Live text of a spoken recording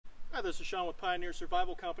Hi, this is Sean with Pioneer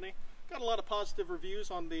Survival Company. Got a lot of positive reviews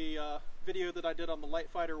on the video that I did on the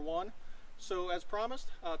LiteFighter 1. So as promised,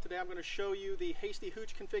 today I'm going to show you the Hasty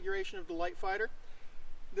Hooch configuration of the LiteFighter.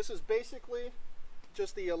 This is basically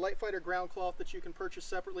just the LiteFighter ground cloth that you can purchase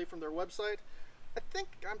separately from their website.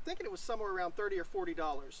 I'm thinking it was somewhere around $30 or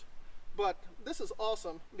 $40. But this is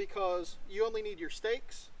awesome because you only need your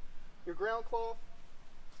stakes, your ground cloth,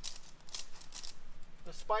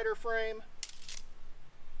 the spider frame,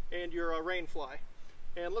 and your rain fly.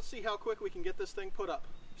 And let's see how quick we can get this thing put up.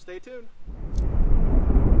 Stay tuned.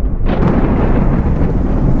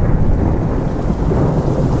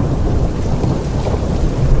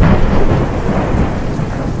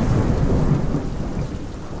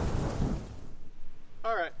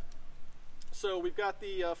 Alright, so we've got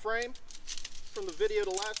the frame from the video the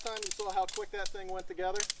last time. You saw how quick that thing went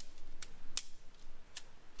together.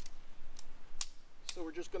 So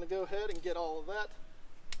we're just going to go ahead and get all of that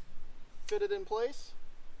fitted in place.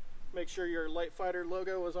 Make sure your LiteFighter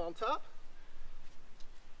logo is on top.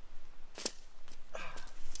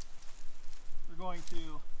 We're going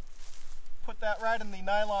to put that right in the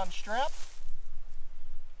nylon strap.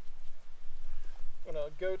 I'm going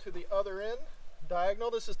to go to the other end, diagonal.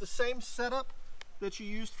 This is the same setup that you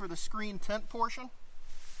used for the screen tent portion.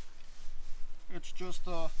 It's just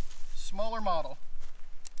a smaller model.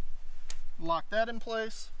 Lock that in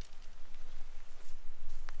place.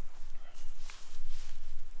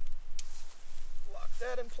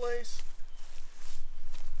 That in place.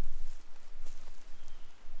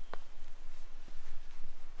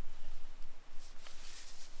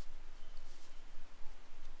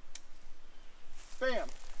 Bam!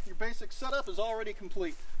 Your basic setup is already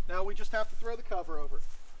complete. Now we just have to throw the cover over it.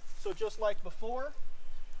 So just like before,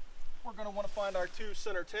 we're going to want to find our two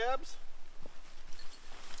center tabs.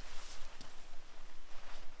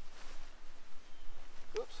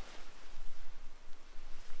 Oops.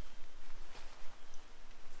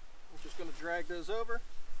 Going to drag those over.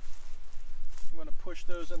 I'm going to push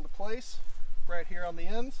those into place right here on the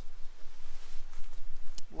ends.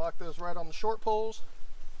 Lock those right on the short poles.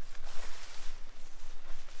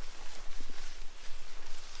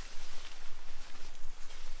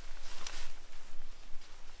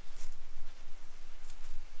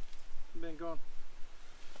 Been going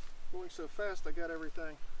so fast, I got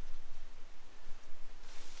everything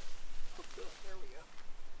hooked up. There we go.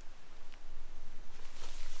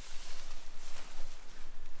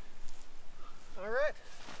 Alright,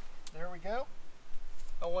 there we go.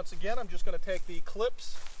 Now once again, I'm just going to take the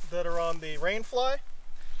clips that are on the rain fly.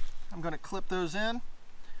 I'm going to clip those in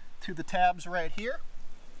to the tabs right here.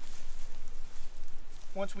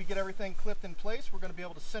 Once we get everything clipped in place, we're going to be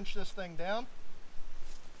able to cinch this thing down.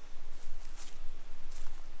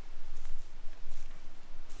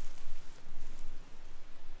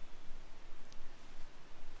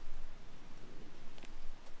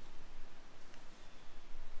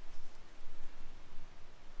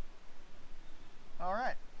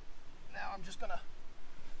 Alright, now I'm just going to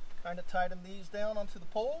kind of tighten these down onto the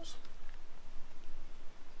poles.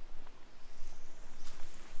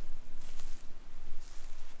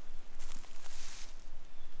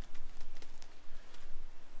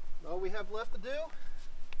 All we have left to do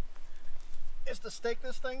is to stake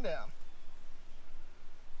this thing down.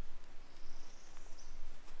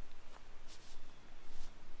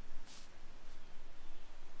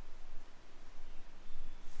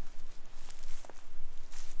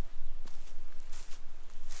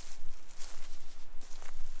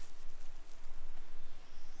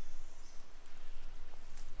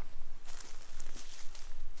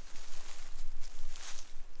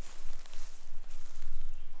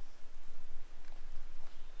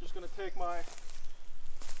 Going to take my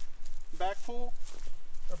back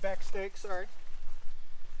stake,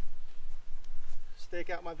 stake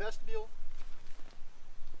out my vestibule,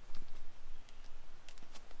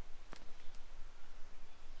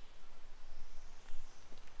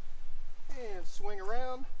 and swing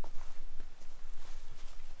around.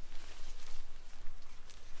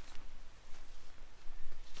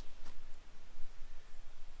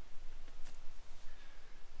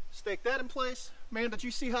 Stake that in place. Man, did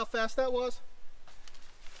you see how fast that was?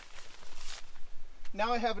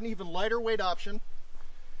 Now I have an even lighter weight option.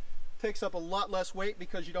 Takes up a lot less weight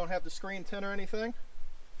because you don't have the screen tent or anything.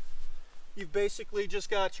 You've basically just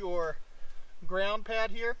got your ground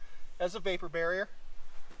pad here as a vapor barrier.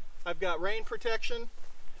 I've got rain protection.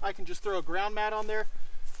 I can just throw a ground mat on there,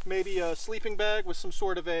 maybe a sleeping bag with some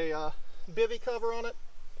sort of a bivy cover on it.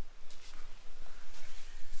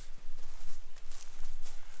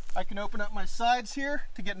 I can open up my sides here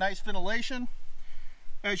to get nice ventilation.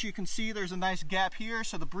 As you can see, there's a nice gap here,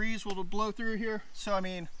 so the breeze will blow through here. So I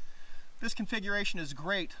mean, this configuration is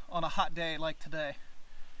great on a hot day like today.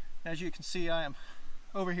 As you can see, I am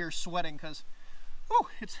over here sweating because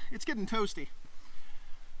it's getting toasty.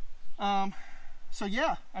 So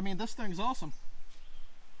yeah, I mean, this thing's awesome.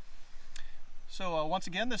 So once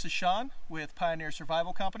again, this is Sean with Pioneer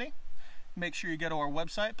Survival Company. Make sure you go to our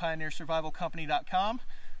website, pioneersurvivalcompany.com.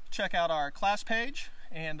 Check out our class page,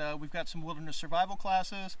 and we've got some wilderness survival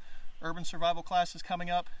classes, urban survival classes coming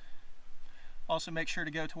up. Also make sure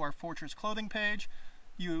to go to our Fortress clothing page.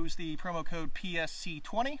 Use the promo code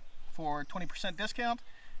PSC20 for 20% discount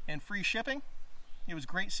and free shipping. It was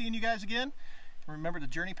great seeing you guys again. And remember to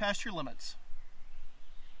journey past your limits.